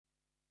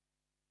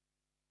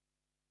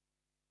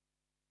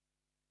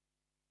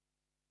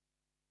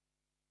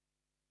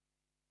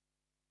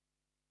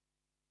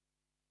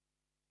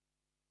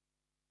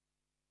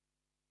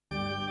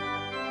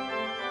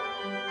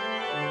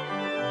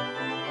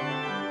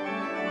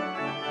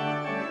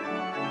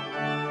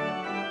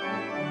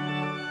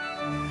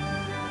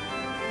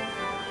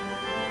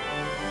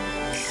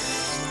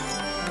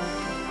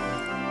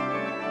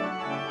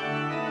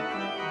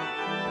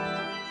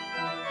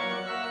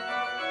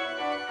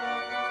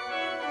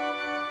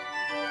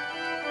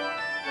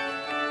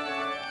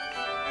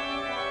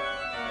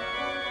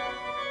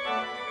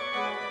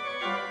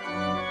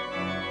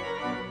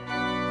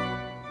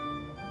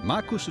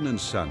Marcussen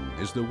Son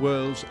is the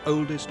world's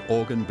oldest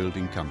organ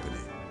building company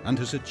and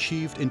has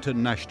achieved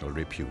international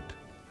repute.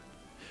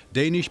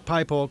 Danish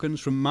pipe organs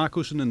from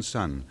Marcussen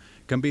Son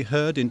can be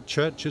heard in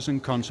churches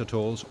and concert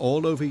halls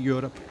all over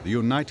Europe, the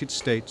United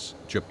States,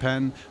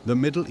 Japan, the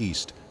Middle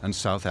East and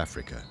South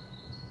Africa.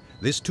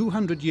 This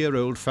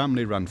 200-year-old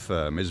family-run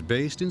firm is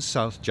based in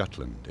South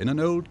Jutland in an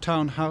old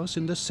townhouse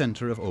in the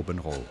centre of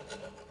Åbenrå.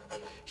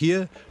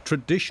 Here,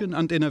 tradition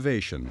and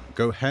innovation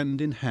go hand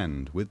in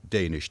hand with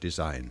Danish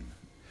design.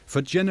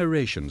 For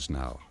generations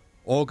now,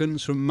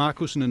 organs from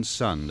Marcussen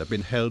Son have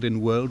been held in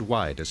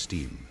worldwide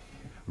esteem.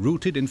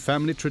 Rooted in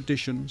family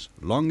traditions,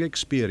 long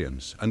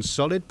experience and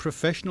solid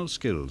professional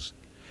skills,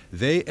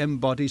 they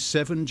embody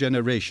 7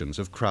 generations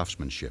of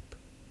craftsmanship,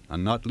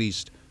 and not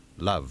least,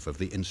 love of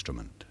the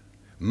instrument.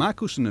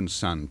 Marcussen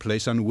Son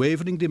place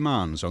unwavering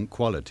demands on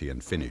quality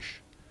and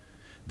finish.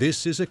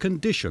 This is a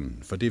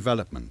condition for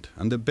development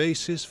and the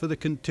basis for the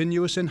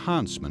continuous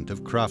enhancement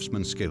of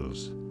craftsman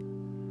skills.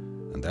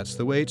 And that's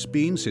the way it's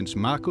been since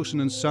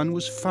Marcussen Son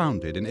was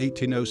founded in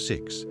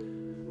 1806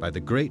 by the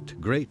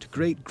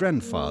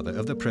great-great-great-grandfather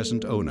of the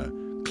present owner,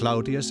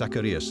 Claudius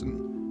Zachariasen.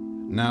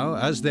 Now,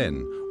 as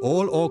then,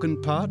 all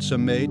organ parts are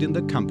made in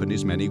the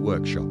company's many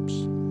workshops.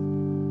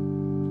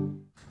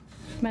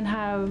 Man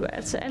har jo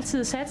altså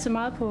altid satset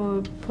meget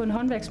på en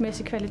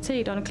håndværksmæssig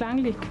kvalitet og en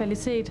klanglig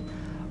kvalitet,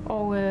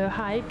 og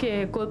har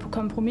ikke gået på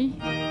kompromis.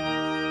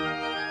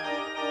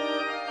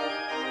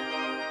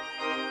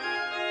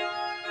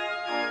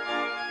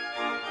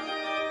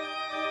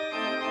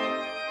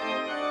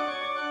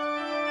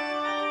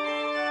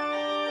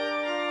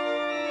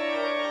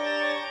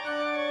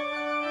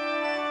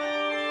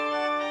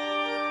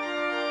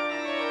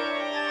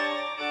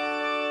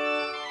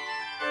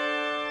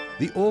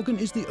 The organ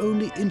is the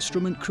only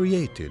instrument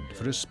created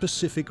for a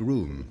specific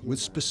room with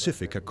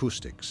specific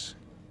acoustics.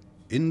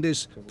 In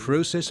this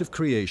process of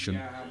creation,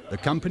 the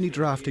company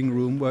drafting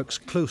room works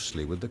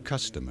closely with the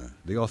customer,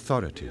 the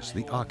authorities,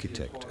 the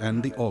architect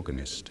and the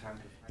organist.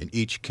 In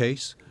each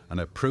case, an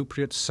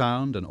appropriate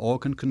sound and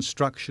organ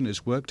construction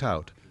is worked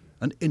out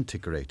and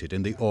integrated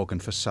in the organ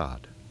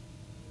facade.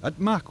 At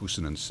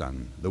Marcussen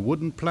Son, the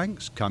wooden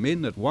planks come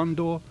in at one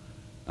door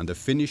and the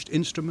finished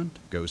instrument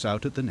goes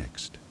out at the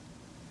next.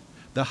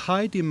 The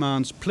high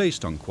demands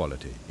placed on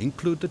quality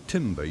include the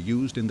timber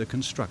used in the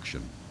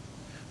construction.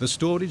 The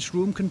storage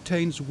room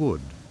contains wood,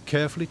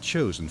 carefully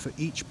chosen for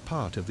each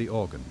part of the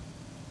organ.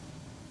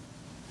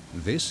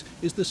 This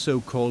is the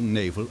so-called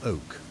naval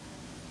oak.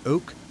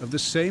 Oak of the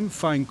same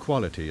fine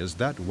quality as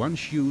that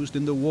once used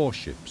in the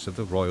warships of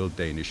the Royal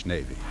Danish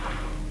Navy.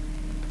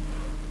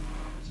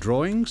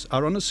 Drawings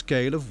are on a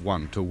scale of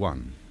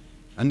 1:1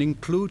 and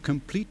include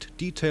complete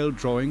detailed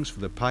drawings for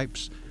the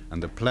pipes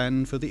and the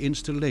plan for the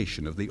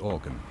installation of the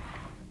organ.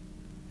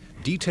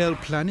 Detailed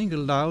planning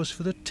allows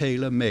for the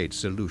tailor-made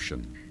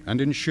solution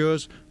and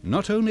ensures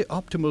not only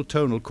optimal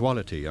tonal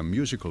quality and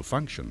musical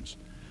functions,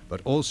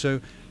 but also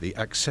the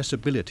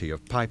accessibility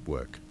of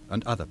pipework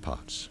and other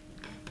parts.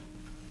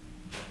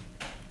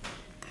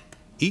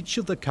 Each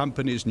of the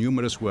company's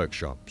numerous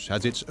workshops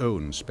has its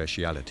own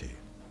speciality.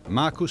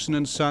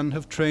 Marcussen Son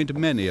have trained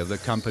many of the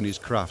company's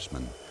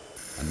craftsmen,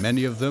 and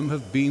many of them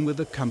have been with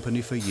the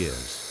company for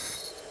years.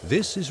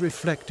 This is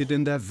reflected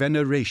in their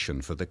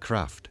veneration for the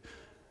craft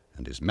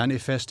and is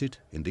manifested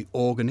in the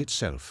organ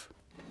itself,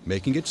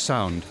 making it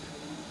sound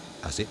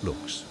as it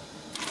looks.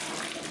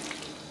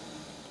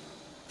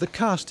 The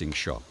casting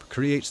shop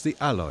creates the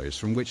alloys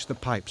from which the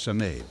pipes are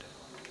made.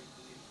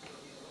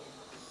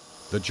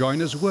 The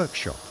joiner's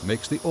workshop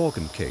makes the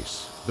organ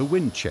case, the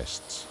wind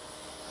chests,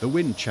 the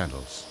wind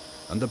channels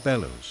and the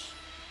bellows.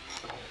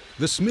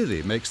 The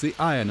smithy makes the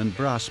iron and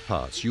brass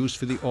parts used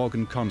for the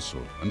organ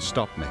console and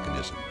stop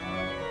mechanism.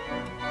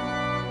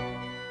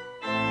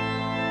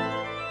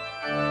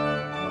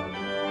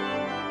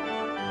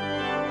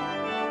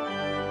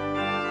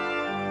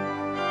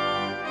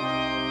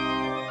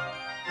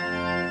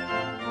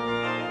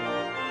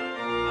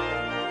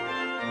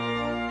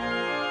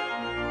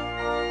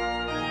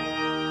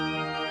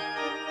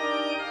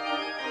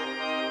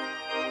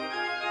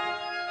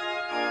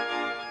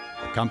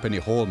 Company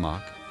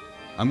hallmark,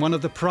 and one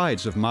of the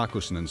prides of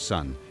Marcussen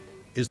Son,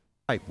 is the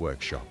pipe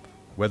workshop,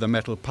 where the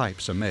metal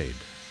pipes are made.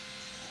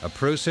 A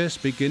process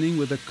beginning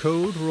with a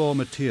cold raw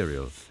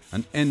material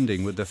and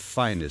ending with the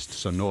finest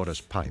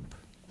sonorous pipe.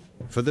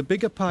 For the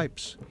bigger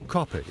pipes,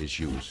 copper is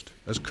used,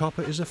 as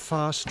copper is a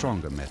far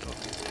stronger metal.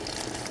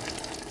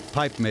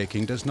 Pipe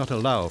making does not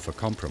allow for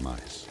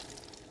compromise.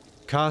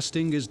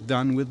 Casting is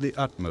done with the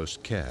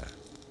utmost care.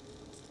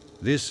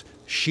 This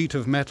sheet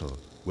of metal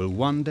will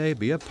one day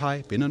be a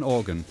pipe in an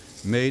organ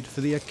made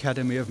for the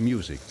Academy of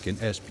Music in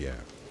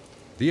Esbjerg.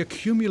 The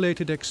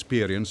accumulated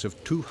experience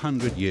of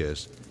 200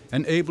 years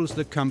enables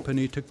the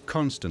company to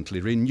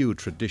constantly renew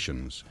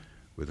traditions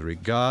with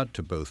regard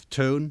to both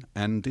tone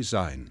and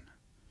design,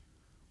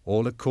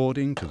 all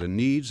according to the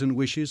needs and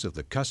wishes of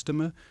the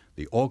customer,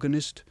 the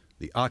organist,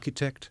 the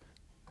architect,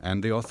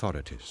 and the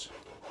authorities.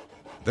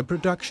 The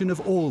production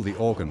of all the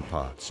organ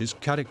parts is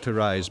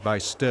characterized by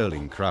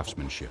sterling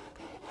craftsmanship.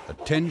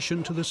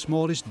 attention to the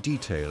smallest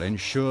detail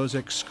ensures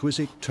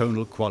exquisite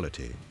tonal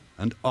quality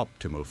and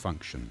optimal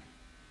function.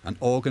 An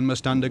organ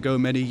must undergo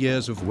many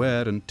years of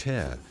wear and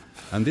tear,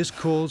 and this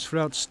calls for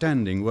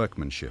outstanding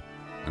workmanship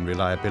and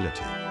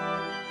reliability.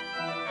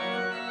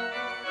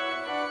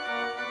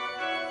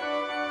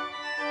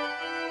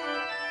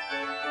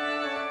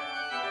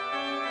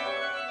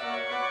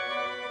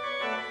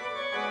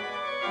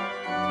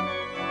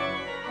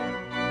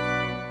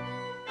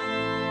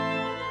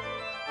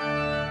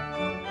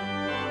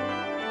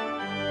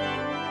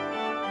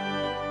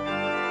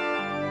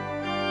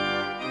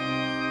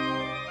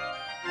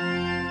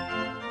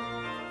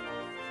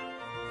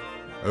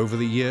 Over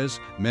the years,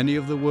 many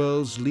of the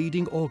world's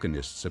leading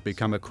organists have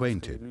become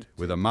acquainted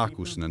with a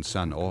Marcussen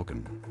Son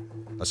organ.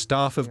 A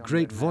staff of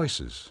great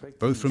voices,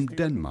 both from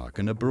Denmark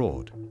and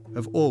abroad,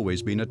 have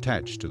always been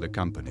attached to the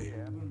company.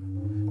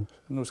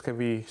 Nu skal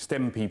vi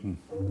stemme pipen.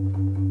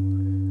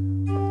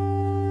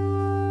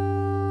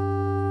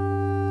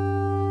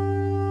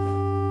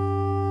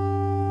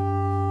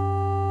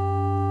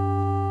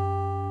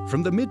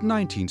 From the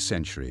mid-19th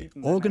century,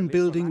 organ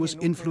building was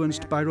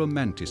influenced by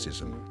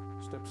Romanticism,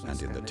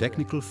 and in the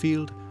technical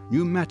field,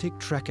 pneumatic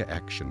tracker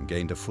action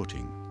gained a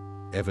footing.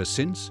 Ever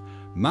since,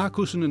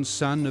 Marcussen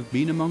Son have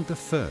been among the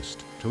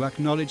first to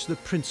acknowledge the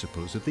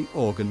principles of the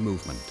organ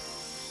movement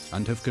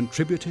and have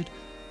contributed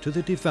to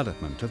the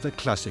development of the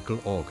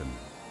classical organ.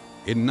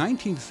 In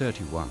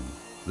 1931,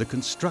 the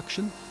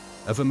construction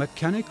of a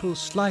mechanical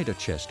slider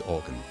chest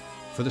organ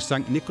for the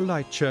St.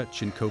 Nikolai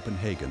Church in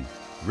Copenhagen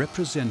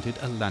represented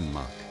a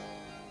landmark.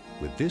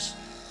 With this,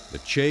 the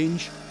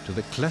change to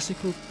the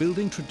classical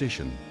building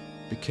tradition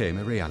became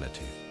a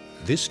reality.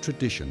 This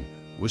tradition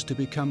was to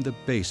become the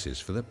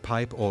basis for the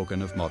pipe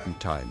organ of modern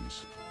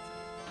times.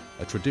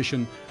 A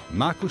tradition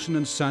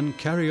Marcussen Son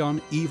carry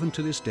on even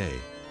to this day,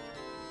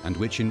 and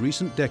which in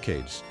recent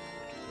decades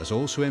has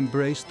also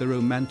embraced the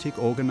romantic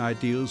organ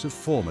ideals of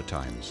former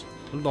times,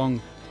 along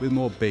with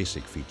more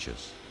basic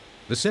features.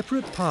 The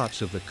separate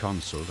parts of the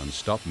console and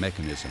stop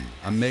mechanism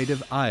are made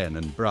of iron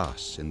and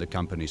brass in the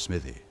company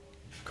smithy.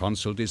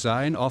 Console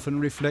design often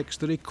reflects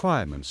the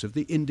requirements of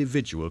the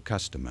individual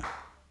customer.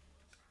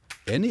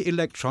 Any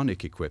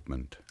electronic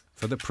equipment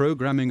for the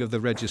programming of the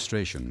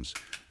registrations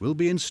will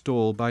be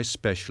installed by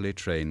specially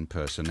trained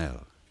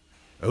personnel.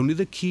 Only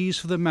the keys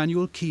for the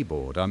manual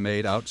keyboard are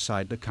made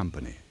outside the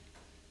company.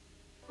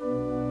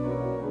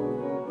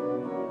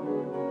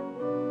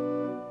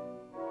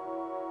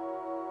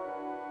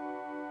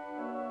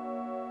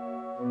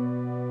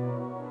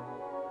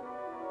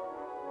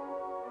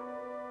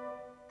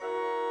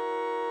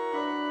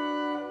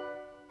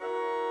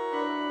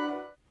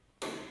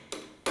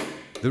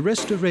 The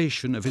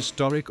restoration of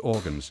historic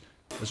organs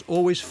has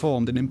always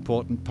formed an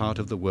important part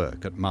of the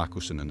work at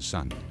Marcussen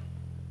Son.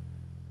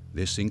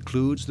 This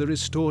includes the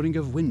restoring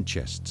of wind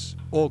chests,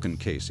 organ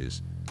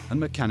cases and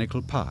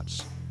mechanical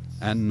parts,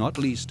 and not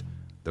least,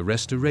 the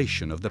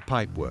restoration of the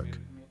pipework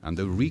and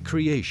the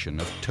recreation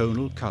of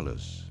tonal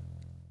colors.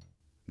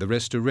 The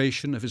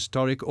restoration of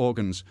historic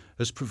organs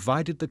has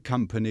provided the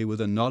company with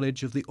a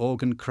knowledge of the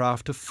organ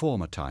craft of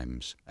former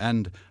times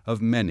and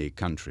of many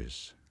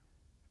countries.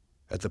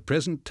 At the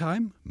present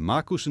time,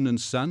 Marcussen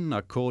Son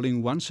are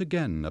calling once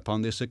again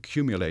upon this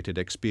accumulated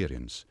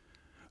experience,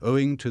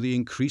 owing to the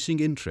increasing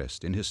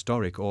interest in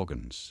historic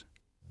organs.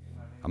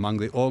 Among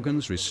the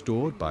organs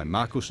restored by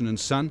Marcussen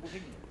Son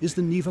is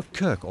the Nieuwe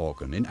Kerk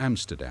organ in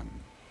Amsterdam.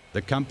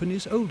 The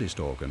company's oldest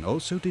organ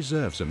also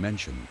deserves a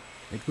mention.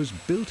 It was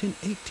built in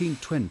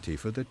 1820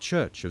 for the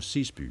Church of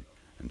Esbjerg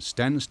and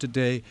stands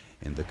today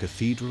in the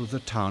cathedral of the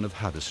town of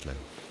Haderslev.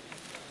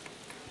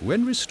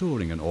 When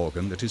restoring an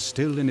organ that is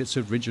still in its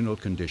original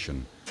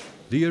condition,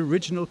 the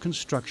original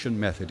construction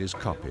method is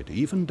copied,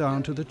 even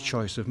down to the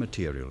choice of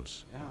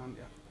materials.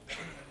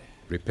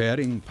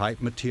 Repairing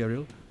pipe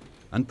material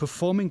and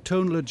performing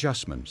tonal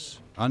adjustments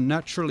are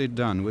naturally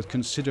done with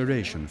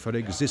consideration for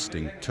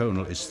existing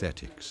tonal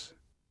aesthetics.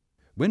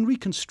 When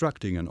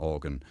reconstructing an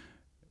organ,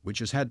 which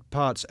has had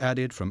parts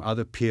added from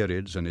other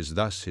periods and is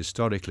thus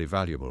historically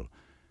valuable,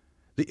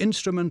 the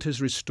instrument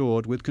is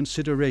restored with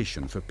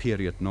consideration for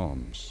period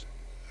norms.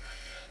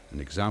 An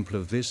example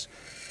of this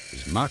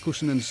is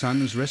Marcussen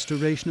Son's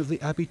restoration of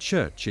the Abbey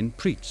Church in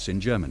Preetz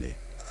in Germany,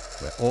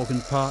 where organ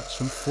parts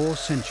from 4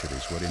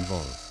 centuries were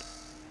involved.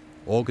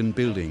 Organ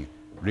building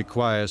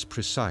requires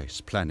precise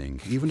planning,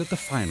 even at the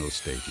final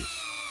stages.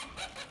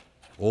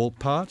 All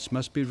parts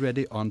must be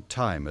ready on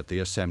time at the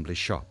assembly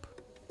shop.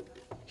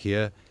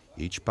 Here,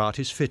 each part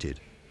is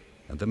fitted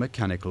and the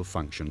mechanical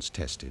functions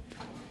tested.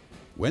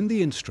 When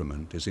the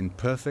instrument is in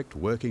perfect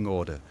working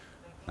order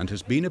and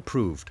has been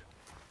approved,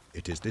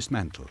 it is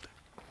dismantled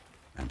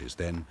and is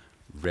then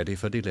ready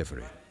for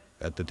delivery.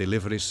 At the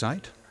delivery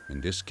site,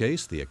 in this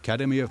case the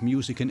Academy of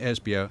Music in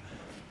Esbjerg,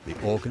 the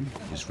organ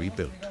is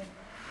rebuilt.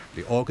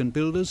 The organ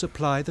builders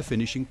apply the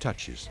finishing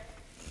touches.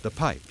 The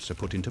pipes are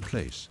put into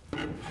place.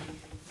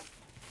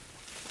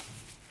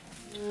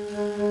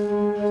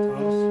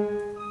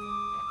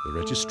 The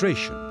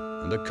registration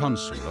and the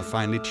console are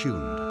finely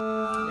tuned.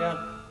 Yeah.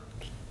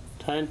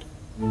 Tight.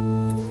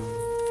 And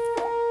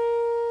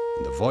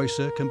the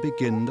voicer can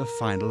begin the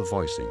final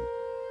voicing,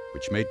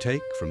 which may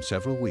take from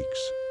several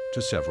weeks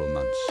to several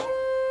months.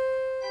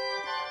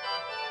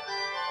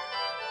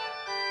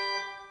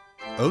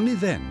 Only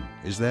then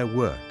is their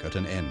work at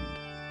an end.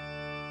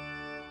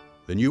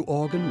 The new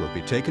organ will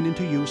be taken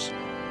into use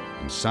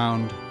and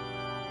sound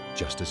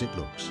just as it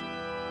looks.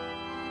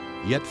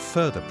 Yet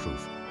further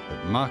proof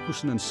that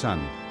Marcussen &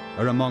 Son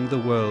are among the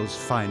world's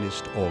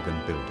finest organ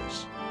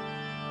builders.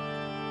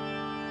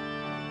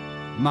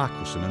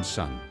 Marcussen &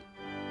 Son,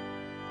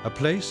 a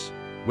place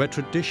where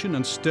tradition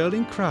and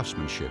sterling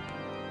craftsmanship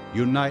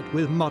unite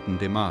with modern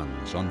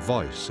demands on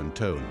voice and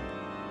tone,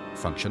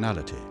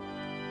 functionality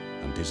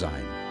and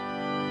design.